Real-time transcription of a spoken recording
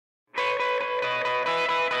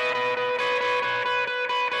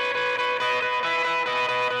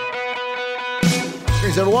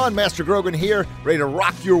Greetings, everyone. Master Grogan here, ready to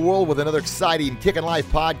rock your world with another exciting Kickin'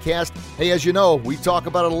 Life podcast. Hey, as you know, we talk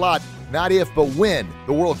about it a lot. Not if, but when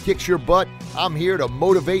the world kicks your butt, I'm here to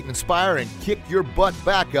motivate, inspire, and kick your butt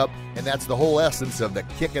back up. And that's the whole essence of the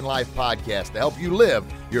Kickin' Life podcast, to help you live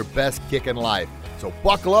your best kickin' life. So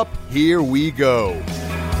buckle up, here we go.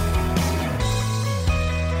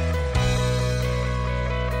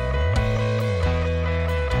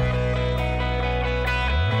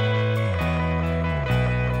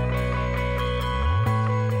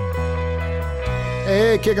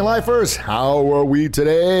 Hey, Kickin' Lifers, how are we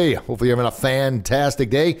today? Hopefully you're having a fantastic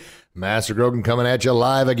day. Master Grogan coming at you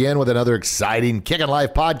live again with another exciting Kickin'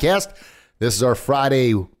 Life podcast. This is our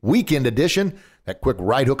Friday weekend edition, that quick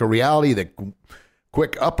right hook of reality, that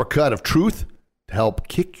quick uppercut of truth to help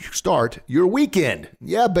kick-start your weekend.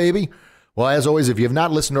 Yeah, baby. Well, as always, if you have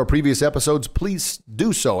not listened to our previous episodes, please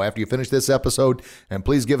do so after you finish this episode, and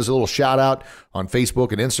please give us a little shout-out on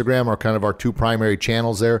Facebook and Instagram, are kind of our two primary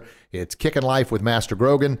channels there. It's Kickin' Life with Master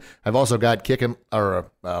Grogan. I've also got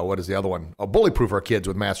what is the other one? Bullyproof Our Kids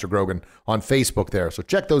with Master Grogan on Facebook there. So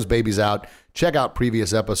check those babies out. Check out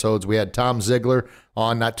previous episodes. We had Tom Ziglar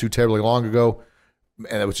on not too terribly long ago,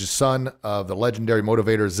 and which is son of the legendary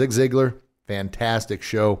motivator Zig Ziglar. Fantastic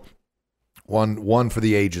show. One for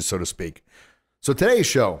the ages, so to speak. So today's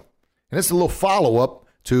show, and it's a little follow-up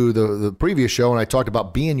to the previous show, and I talked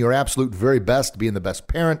about being your absolute very best, being the best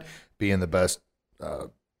parent, being the best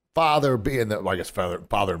father, I guess father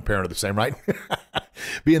and parent are the same, right?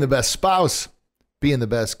 Being the best spouse, being the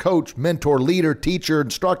best coach, mentor, leader, teacher,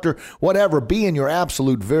 instructor, whatever, being your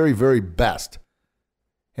absolute very, very best.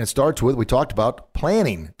 And it starts with, we talked about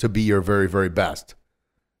planning to be your very, very best.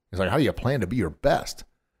 It's like, how do you plan to be your best?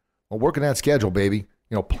 Well, working that schedule, baby.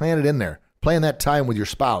 You know, plan it in there. Plan that time with your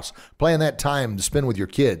spouse. Plan that time to spend with your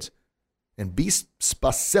kids. And be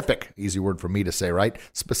specific. Easy word for me to say, right?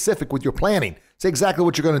 Specific with your planning. Say exactly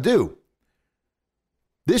what you're going to do.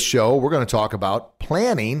 This show, we're going to talk about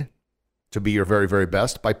planning to be your very, very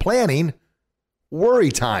best by planning worry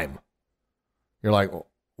time. You're like,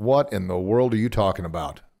 what in the world are you talking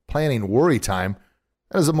about? Planning worry time?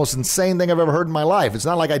 That is the most insane thing I've ever heard in my life. It's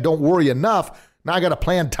not like I don't worry enough. Now I got to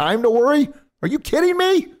plan time to worry? Are you kidding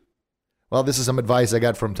me? Well, this is some advice I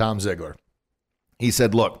got from Tom Ziglar. He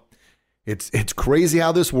said, look, it's crazy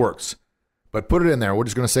how this works, but put it in there. We're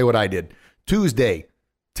just going to say what I did. Tuesday,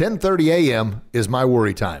 10:30 a.m. is my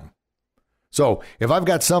worry time. So if I've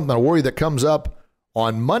got something, a worry that comes up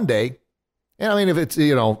on Monday, and I mean, if it's,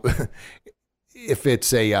 if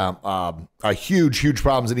it's a huge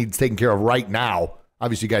problem that needs taken care of right now,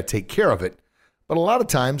 obviously you got to take care of it. But a lot of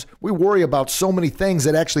times we worry about so many things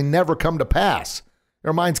that actually never come to pass.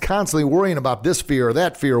 Our mind's constantly worrying about this fear or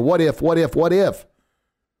that fear. What if?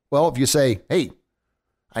 Well, if you say, hey,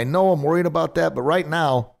 I know I'm worried about that, but right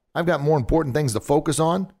now I've got more important things to focus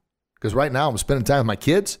on, because right now I'm spending time with my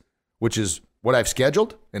kids, which is what I've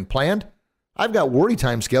scheduled and planned. I've got worry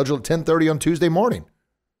time scheduled at 10:30 on Tuesday morning.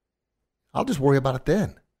 I'll just worry about it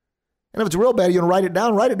then. And if it's real bad, you want to write it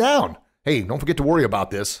down, write it down. Hey, don't forget to worry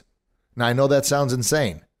about this. Now, I know that sounds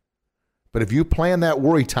insane, but if you plan that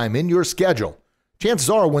worry time in your schedule, chances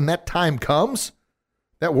are when that time comes,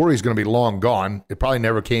 that worry is going to be long gone. It probably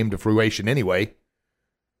never came to fruition anyway.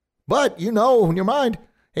 But you know in your mind,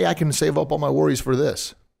 hey, I can save up all my worries for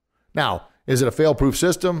this. Now, is it a fail-proof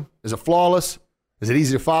system? Is it flawless? Is it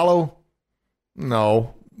easy to follow?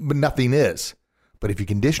 No, but nothing is. But if you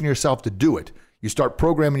condition yourself to do it, you start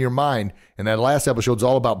programming your mind, and that last episode's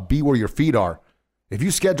all about be where your feet are. If you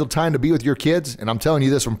schedule time to be with your kids, and I'm telling you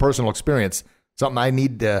this from personal experience, something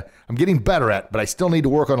I'm getting better at, but I still need to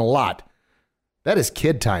work on a lot. That is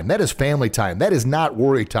kid time. That is family time. That is not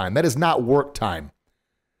worry time. That is not work time.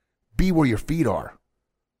 Be where your feet are.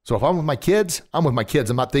 So if I'm with my kids, I'm with my kids.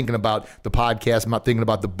 I'm not thinking about the podcast. I'm not thinking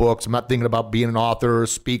about the books. I'm not thinking about being an author or a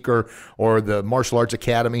speaker or the martial arts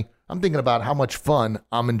academy. I'm thinking about how much fun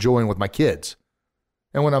I'm enjoying with my kids.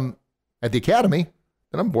 And when I'm at the academy,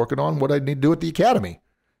 then I'm working on what I need to do at the academy.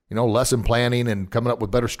 Lesson planning and coming up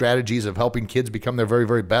with better strategies of helping kids become their very,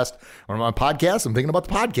 very best. On my podcast, I'm thinking about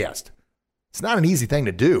the podcast. It's not an easy thing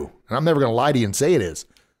to do, and I'm never going to lie to you and say it is.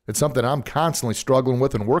 It's something I'm constantly struggling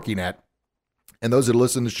with and working at. And those that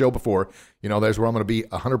listened to the show before, there's where I'm going to be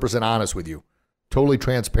 100% honest with you, totally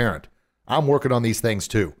transparent. I'm working on these things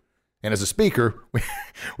too. And as a speaker,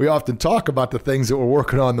 we often talk about the things that we're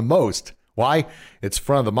working on the most. Why? It's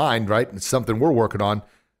front of the mind, right? It's something we're working on.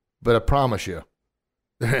 But I promise you,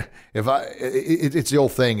 it's the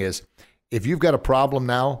old thing is, if you've got a problem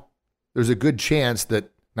now, there's a good chance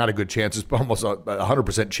that, not a good chance, it's almost a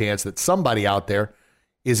 100% chance that somebody out there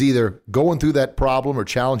is either going through that problem or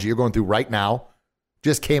challenge you're going through right now,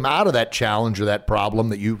 just came out of that challenge or that problem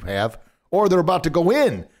that you have, or they're about to go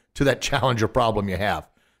in to that challenge or problem you have.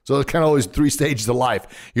 So it's kind of always 3 stages of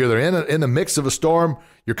life. You're either in the mix of a storm,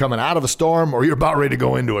 you're coming out of a storm, or you're about ready to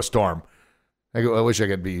go into a storm. I wish I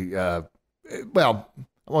could be, I'm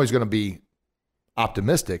always going to be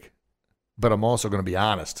optimistic, but I'm also going to be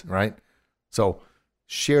honest, right? So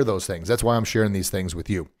share those things. That's why I'm sharing these things with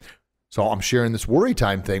you. So I'm sharing this worry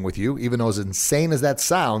time thing with you, even though as insane as that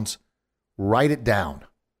sounds, write it down.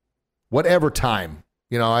 Whatever time.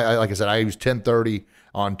 I like I said, I use 10:30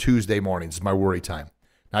 on Tuesday mornings. It's my worry time.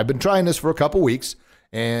 Now, I've been trying this for a couple weeks,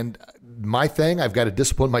 and my thing, I've got to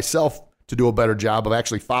discipline myself to do a better job of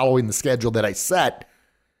actually following the schedule that I set.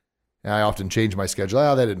 And I often change my schedule.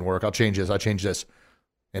 Oh, that didn't work. I'll change this. I'll change this.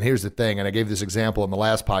 And here's the thing, and I gave this example in the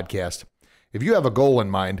last podcast. If you have a goal in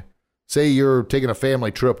mind, say you're taking a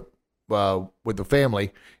family trip with the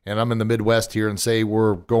family, and I'm in the Midwest here, and say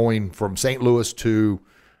we're going from St. Louis to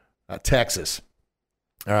Texas.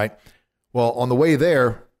 All right. Well, on the way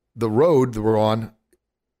there, the road that we're on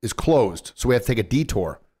is closed, so we have to take a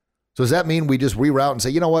detour. So does that mean we just reroute and say,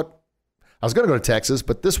 you know what? I was going to go to Texas,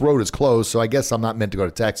 but this road is closed, so I guess I'm not meant to go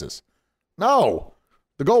to Texas. No.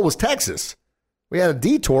 The goal was Texas. We had a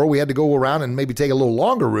detour. We had to go around and maybe take a little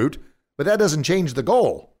longer route, but that doesn't change the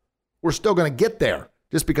goal. We're still going to get there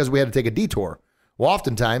just because we had to take a detour. Well,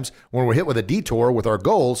 oftentimes, when we're hit with a detour with our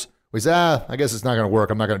goals, we say, I guess it's not going to work.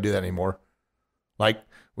 I'm not going to do that anymore. Like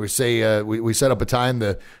we say, we set up a time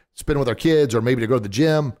to spend with our kids or maybe to go to the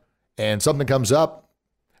gym, and something comes up.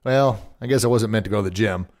 Well, I guess I wasn't meant to go to the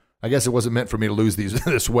gym. I guess it wasn't meant for me to lose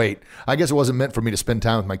this weight. I guess it wasn't meant for me to spend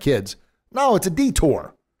time with my kids. No, it's a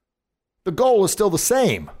detour. The goal is still the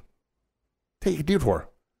same. Take a detour.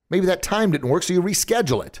 Maybe that time didn't work, so you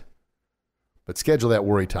reschedule it. But schedule that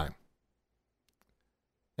worry time.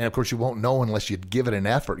 And of course, you won't know unless you give it an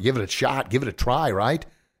effort, give it a shot, give it a try, right?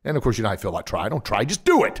 And of course, you know how I feel about try. Don't try, just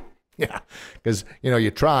do it. Yeah, because,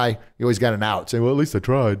 you try, you always got an out. Say, well, at least I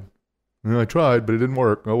tried. I tried, but it didn't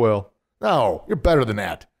work. Oh, well. No, you're better than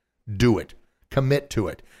that. Do it. Commit to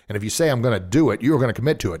it. And if you say, I'm going to do it, you're going to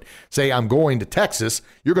commit to it. Say, I'm going to Texas,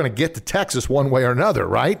 you're going to get to Texas one way or another,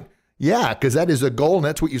 right? Yeah, because that is a goal, and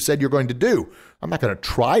that's what you said you're going to do. I'm not going to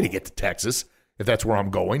try to get to Texas if that's where I'm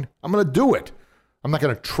going. I'm going to do it. I'm not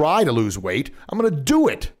going to try to lose weight. I'm going to do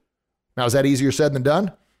it. Now, is that easier said than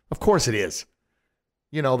done? Of course it is.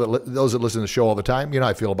 Those that listen to the show all the time, you know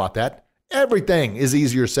how I feel about that. Everything is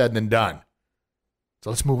easier said than done. So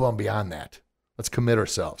let's move on beyond that. Let's commit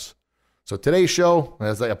ourselves. So today's show,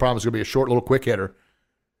 as I promised, is going to be a short little quick hitter.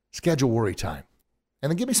 Schedule worry time. And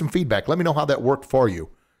then give me some feedback. Let me know how that worked for you,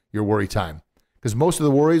 your worry time. Because most of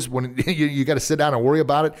the worries, when you got to sit down and worry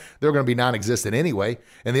about it, they're going to be non-existent anyway.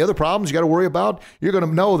 And the other problems you got to worry about, you're going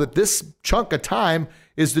to know that this chunk of time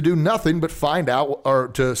is to do nothing but find out or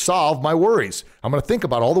to solve my worries. I'm going to think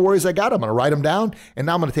about all the worries I got. I'm going to write them down. And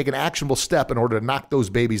now I'm going to take an actionable step in order to knock those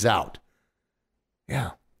babies out.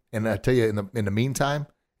 Yeah. And I tell you, in the meantime,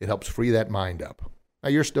 it helps free that mind up. Now,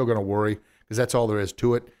 you're still going to worry because that's all there is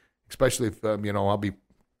to it, especially if, I'll be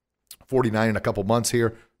 49 in a couple months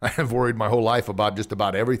here. I have worried my whole life about just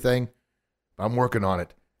about everything. I'm working on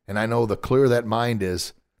it. And I know the clearer that mind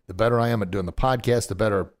is, the better I am at doing the podcast, the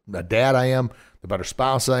better a dad I am, the better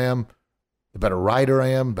spouse I am, the better writer I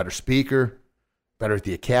am, better speaker, better at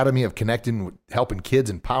the academy of connecting with helping kids,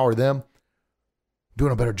 empower them,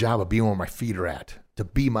 doing a better job of being where my feet are at, to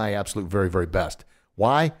be my absolute very, very best.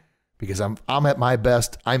 Why? Because I'm at my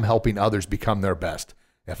best. I'm helping others become their best.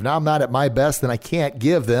 If now I'm not at my best, then I can't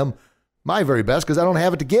give them my very best because I don't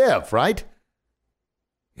have it to give, right?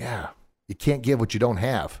 Yeah, you can't give what you don't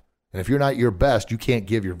have. And if you're not your best, you can't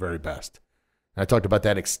give your very best. And I talked about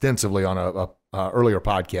that extensively on a earlier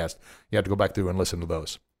podcast. You have to go back through and listen to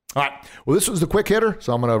those. All right. Well, this was the quick hitter,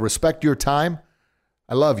 so I'm going to respect your time.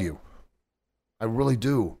 I love you. I really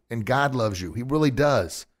do. And God loves you. He really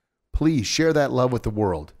does. Please share that love with the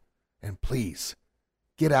world. And please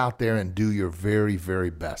get out there and do your very,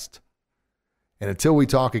 very best. And until we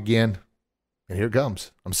talk again, and here it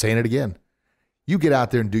comes, I'm saying it again, you get out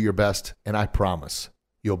there and do your best, and I promise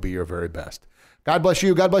you'll be your very best. God bless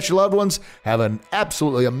you. God bless your loved ones. Have an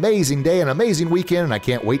absolutely amazing day, an amazing weekend, and I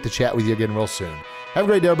can't wait to chat with you again real soon. Have a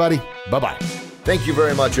great day, everybody. Bye-bye. Thank you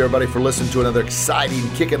very much, everybody, for listening to another exciting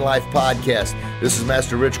Kickin' Life podcast. This is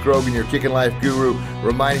Master Rich Grogan, your Kickin' Life guru,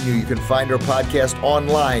 reminding you can find our podcast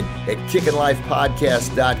online at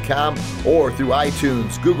kickinlifepodcast.com or through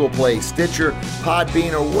iTunes, Google Play, Stitcher,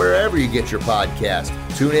 Podbean, or wherever you get your podcast.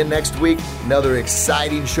 Tune in next week. Another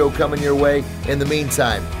exciting show coming your way. In the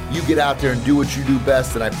meantime, you get out there and do what you do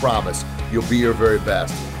best, and I promise you'll be your very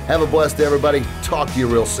best. Have a blessed day, everybody. Talk to you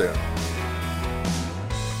real soon.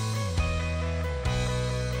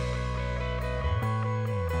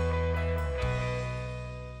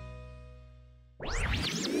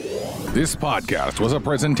 This podcast was a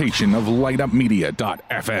presentation of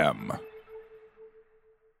LightUpMedia.fm.